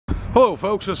Hello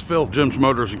folks, this is Phil with Jim's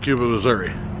Motors in Cuba, Missouri.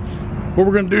 What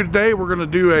we're going to do today, we're going to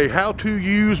do a how to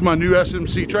use my new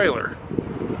SMC trailer.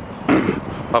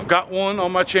 I've got one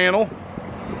on my channel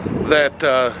that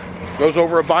goes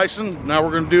over a Bison. Now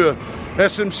we're going to do a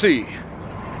SMC.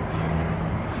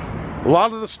 A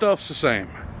lot of the stuff's the same.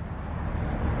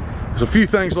 There's a few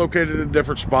things located in a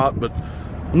different spot, but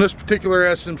on this particular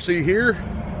SMC here,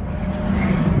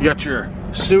 you got your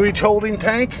sewage holding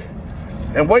tank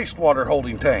and wastewater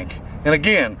holding tank. And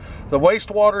again, the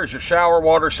wastewater is your shower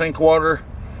water, sink water.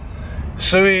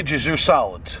 Sewage is your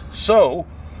solids. So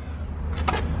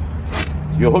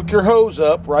you'll hook your hose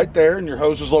up right there, and your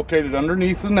hose is located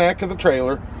underneath the neck of the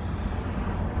trailer.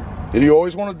 And you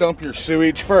always want to dump your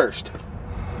sewage first.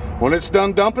 When it's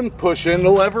done dumping, push in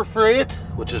the lever for it,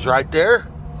 which is right there.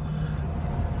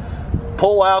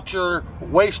 Pull out your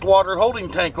wastewater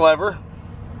holding tank lever.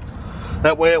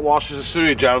 That way it washes the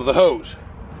sewage out of the hose.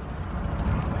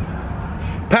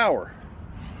 Power.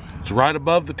 It's right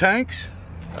above the tanks.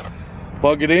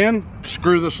 Plug it in,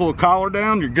 screw this little collar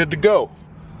down, you're good to go.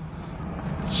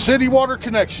 City water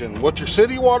connection. What your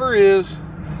city water is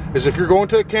if you're going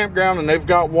to a campground and they've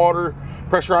got water,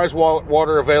 pressurized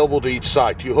water available to each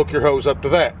site, you hook your hose up to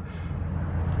that.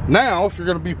 Now, if you're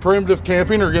going to be primitive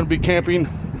camping or going to be camping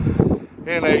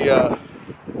in a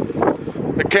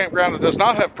campground that does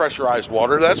not have pressurized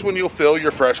water, that's when you'll fill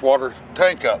your freshwater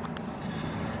tank up.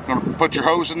 You're going to put your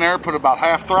hose in there, put about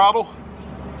half throttle,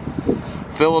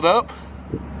 fill it up,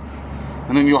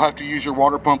 and then you'll have to use your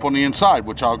water pump on the inside,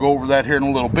 which I'll go over that here in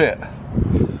a little bit.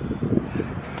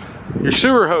 Your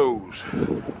sewer hose,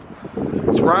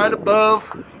 it's right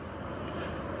above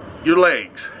your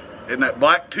legs in that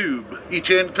black tube.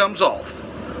 Each end comes off.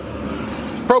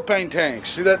 Propane tanks,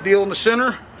 see that deal in the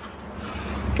center?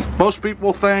 Most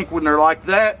people think when they're like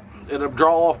that, it'll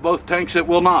draw off both tanks. It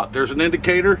will not. There's an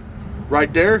indicator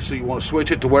right there, so you want to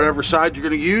switch it to whatever side you're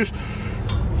going to use.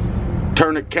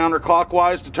 Turn it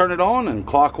counterclockwise to turn it on and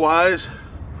clockwise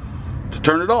to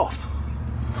turn it off.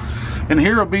 And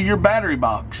here will be your battery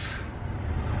box.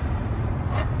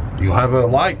 You'll have a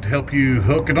light to help you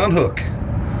hook and unhook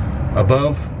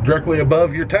directly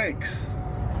above your tanks.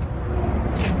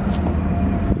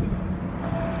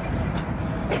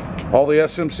 All the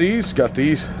SMCs got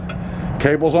these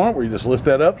cables on it where you just lift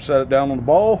that up, set it down on the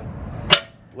ball,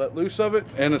 let loose of it,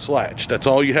 and it's latched. That's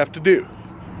all you have to do.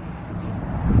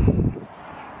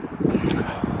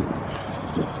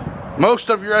 Most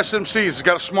of your SMCs has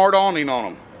got a smart awning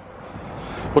on them.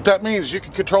 What that means is you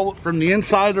can control it from the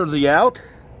inside or the out.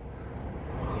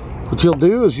 What you'll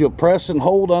do is you'll press and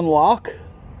hold unlock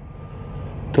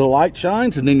till the light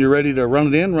shines, and then you're ready to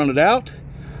run it in, run it out.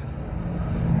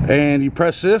 And you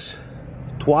press this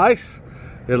twice,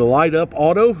 it'll light up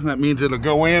auto. That means it'll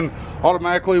go in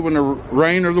automatically when the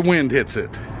rain or the wind hits it.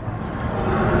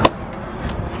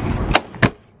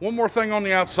 One more thing on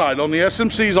the outside. On the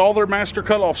SMCs, all their master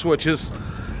cutoff switches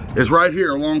is right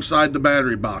here alongside the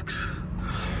battery box.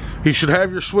 You should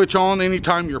have your switch on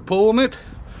anytime you're pulling it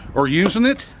or using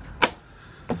it.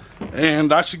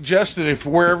 And I suggest that if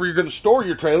wherever you're going to store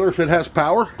your trailer, if it has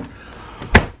power,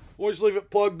 always leave it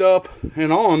plugged up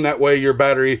and on. That way your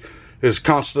battery is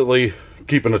constantly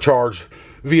keeping a charge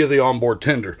via the onboard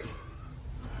tender.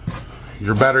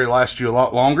 Your battery lasts you a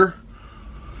lot longer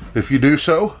if you do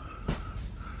so.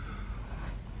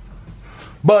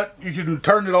 But you can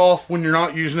turn it off when you're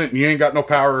not using it and you ain't got no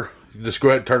power. You just go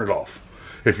ahead and turn it off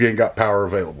if you ain't got power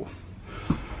available.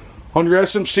 On your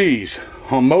SMCs,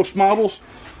 on most models,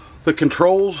 the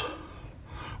controls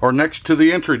are next to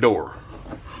the entry door.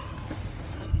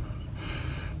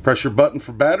 Press your button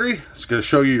for battery. It's going to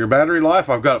show you your battery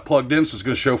life. I've got it plugged in, so it's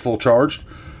going to show full charged.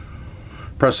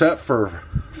 Press that for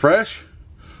fresh.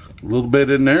 A little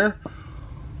bit in there.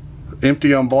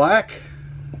 Empty on black.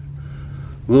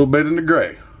 A little bit in the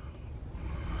gray.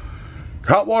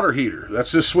 Hot water heater.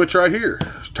 That's this switch right here.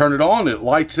 Just turn it on, it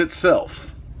lights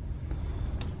itself.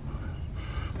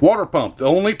 Water pump. The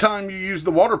only time you use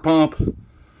the water pump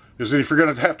is if you're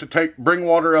going to have to bring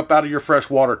water up out of your fresh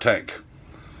water tank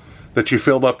that you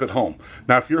filled up at home.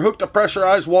 Now, if you're hooked to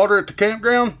pressurized water at the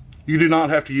campground, you do not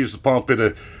have to use the pump.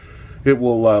 It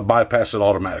will bypass it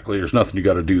automatically. There's nothing you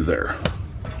got to do there.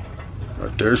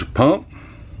 Right there's a pump.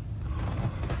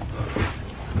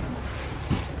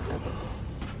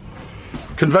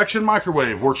 Convection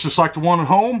microwave works just like the one at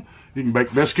home. You can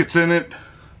bake biscuits in it.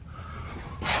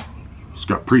 It's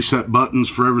got preset buttons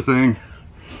for everything.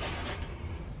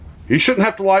 You shouldn't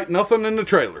have to light nothing in the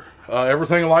trailer.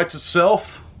 Everything lights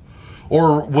itself,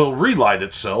 or will relight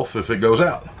itself if it goes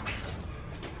out.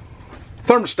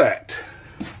 Thermostat.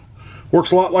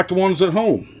 Works a lot like the ones at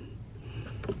home.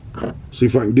 See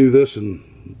if I can do this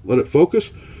and let it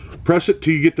focus. Press it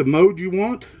till you get the mode you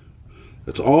want.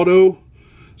 That's auto.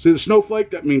 See the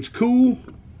snowflake? That means cool.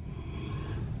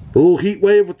 The little heat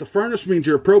wave with the furnace means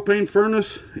you're a propane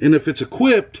furnace. And if it's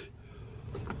equipped,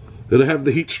 it'll have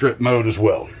the heat strip mode as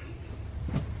well.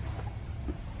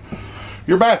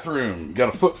 Your bathroom.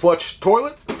 Got a foot flush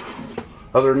toilet.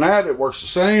 Other than that, it works the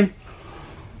same.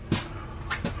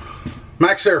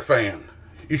 Max air fan.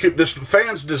 This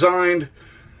fan's designed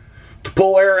to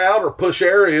pull air out or push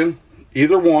air in,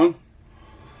 either one.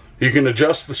 You can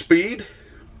adjust the speed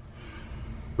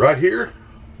right here,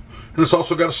 and it's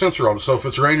also got a sensor on it, so if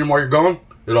it's raining while you're gone,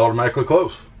 it automatically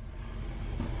closes.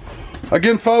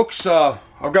 Again, folks, I've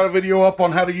got a video up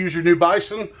on how to use your new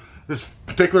Bison. This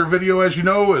particular video, as you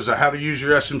know, is how to use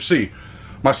your SMC.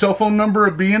 My cell phone number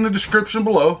would be in the description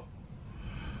below.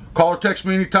 Call or text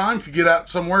me anytime. If you get out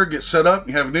somewhere, get set up,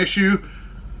 you have an issue.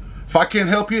 If I can't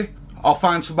help you, I'll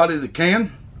find somebody that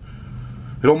can.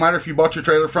 It don't matter if you bought your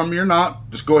trailer from me or not.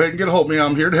 Just go ahead and get a hold of me.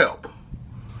 I'm here to help.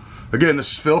 Again,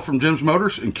 this is Phil from Jim's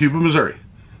Motors in Cuba, Missouri.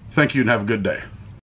 Thank you and have a good day.